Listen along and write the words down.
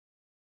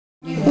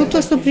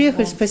то, что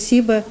приехали,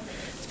 спасибо.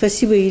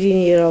 Спасибо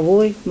Ирине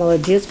Яровой.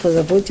 Молодец,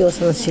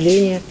 позаботилась о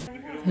населении.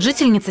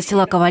 Жительница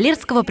села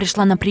Кавалерского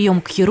пришла на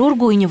прием к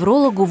хирургу и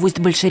неврологу в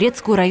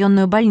Усть-Большерецкую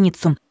районную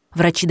больницу.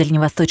 Врачи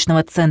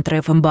дальневосточного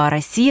центра ФМБА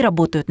России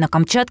работают на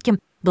Камчатке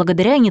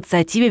благодаря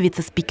инициативе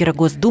вице-спикера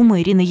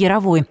Госдумы Ирины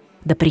Яровой.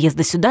 До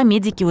приезда сюда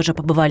медики уже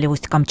побывали в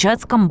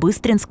Усть-Камчатском,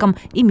 Быстринском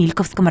и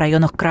Мильковском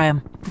районах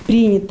края.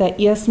 Принято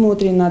и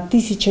осмотрено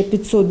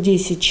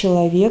 1510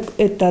 человек.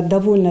 Это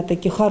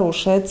довольно-таки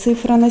хорошая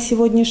цифра на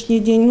сегодняшний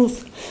день.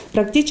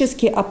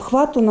 Практически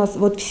обхват у нас,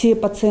 вот все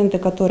пациенты,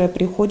 которые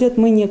приходят,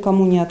 мы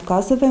никому не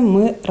отказываем,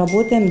 мы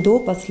работаем до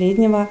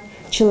последнего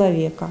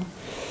человека.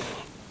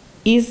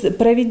 Из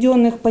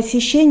проведенных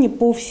посещений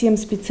по всем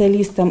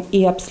специалистам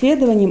и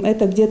обследованиям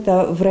это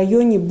где-то в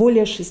районе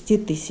более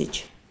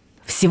 6000.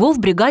 Всего в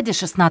бригаде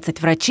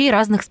 16 врачей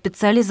разных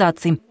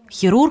специализаций –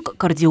 хирург,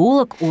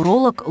 кардиолог,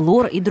 уролог,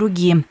 лор и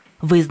другие.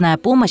 Выездная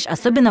помощь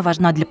особенно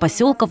важна для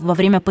поселков во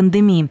время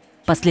пандемии.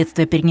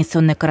 Последствия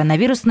перенесенной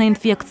коронавирусной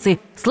инфекции,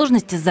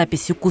 сложности с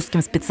записью к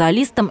узким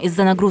специалистам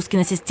из-за нагрузки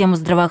на систему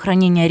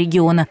здравоохранения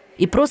региона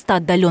и просто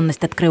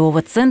отдаленность от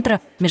краевого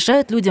центра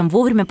мешают людям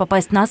вовремя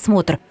попасть на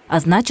осмотр, а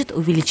значит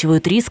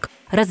увеличивают риск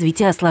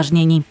развития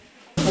осложнений.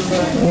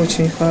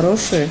 Очень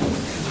хорошие,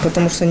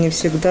 потому что не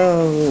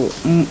всегда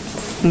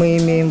мы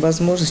имеем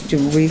возможность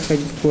выехать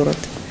в город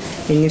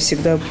и не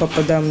всегда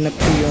попадаем на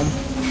прием.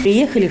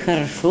 Приехали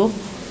хорошо.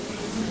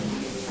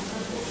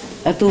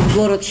 А то в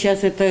город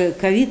сейчас это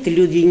ковид, и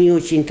люди не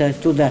очень-то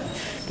туда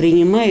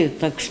принимают,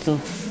 так что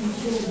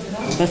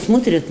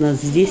посмотрят нас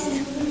здесь.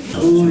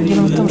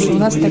 Дело в том, что у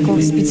нас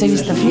таких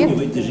специалистов нет,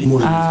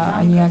 а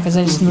они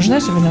оказались нужны,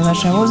 особенно в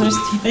нашем возрасте.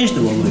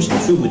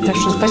 Так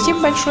что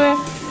спасибо большое,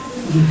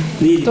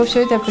 кто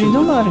все это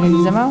придумал,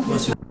 организовал.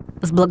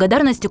 С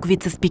благодарностью к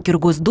вице-спикеру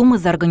Госдумы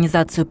за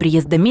организацию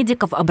приезда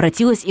медиков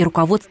обратилось и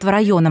руководство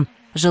района.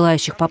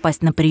 Желающих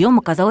попасть на прием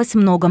оказалось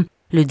много.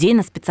 Людей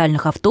на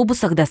специальных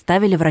автобусах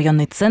доставили в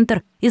районный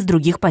центр из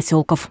других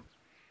поселков.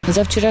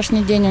 За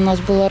вчерашний день у нас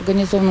было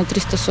организовано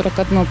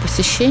 341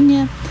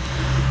 посещение.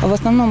 В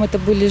основном это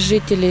были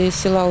жители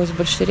села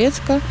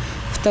Усть-Большерецка.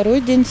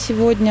 Второй день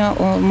сегодня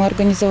мы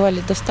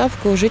организовали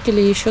доставку у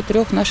жителей еще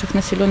 3 наших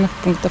населенных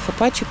пунктов –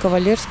 Апачи,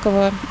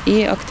 Кавалерского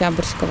и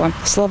Октябрьского.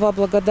 Слова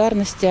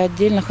благодарности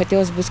отдельно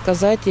хотелось бы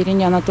сказать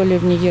Ирине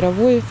Анатольевне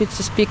Яровой,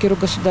 вице-спикеру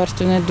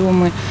Государственной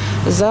Думы,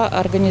 за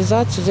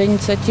организацию, за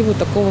инициативу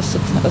такого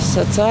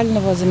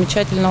социального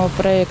замечательного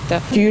проекта.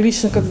 Ее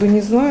лично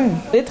не знаю.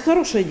 Это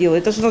хорошее дело.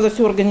 Это же надо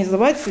все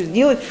организовать, все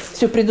сделать,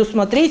 все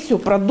предусмотреть, все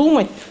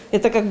продумать.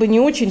 Это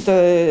не очень-то,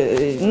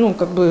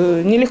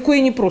 нелегко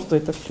и непросто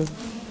это все.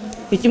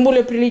 И тем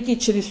более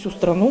прилететь через всю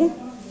страну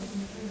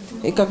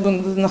и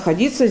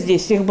находиться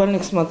здесь, всех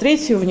больных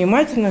смотреть, все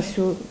внимательно,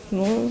 все.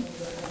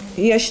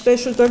 Я считаю,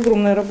 что это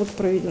огромная работа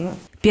проведена.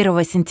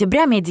 1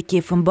 сентября медики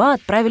ФМБА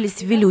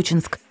отправились в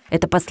Вилючинск.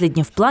 Это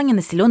последний в плане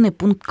населенный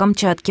пункт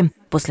Камчатки.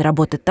 После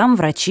работы там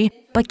врачи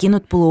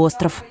покинут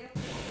полуостров.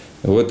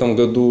 В этом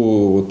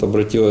году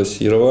обратилась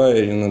Яровая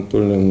Ирина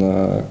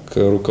Анатольевна к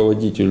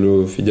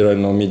руководителю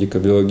Федерального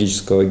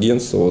медико-биологического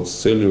агентства с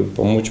целью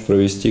помочь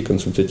провести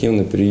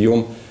консультативный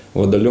прием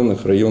в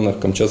отдаленных районах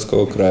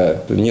Камчатского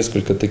края.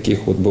 Несколько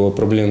таких было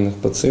проблемных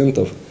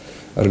пациентов.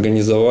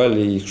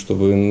 Организовали их,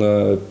 чтобы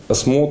на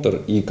осмотр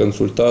и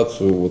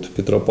консультацию в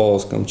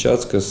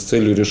Петропавловск-Камчатске с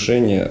целью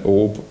решения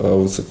об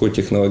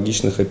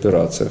высокотехнологичных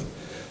операциях.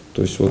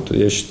 То есть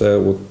я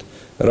считаю,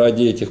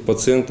 ради этих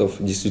пациентов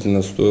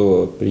действительно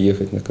стоило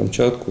приехать на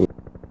Камчатку.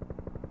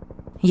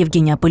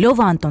 Евгения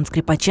Пылева, Антон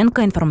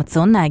Скрипаченко,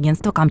 информационное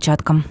агентство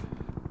 «Камчатка».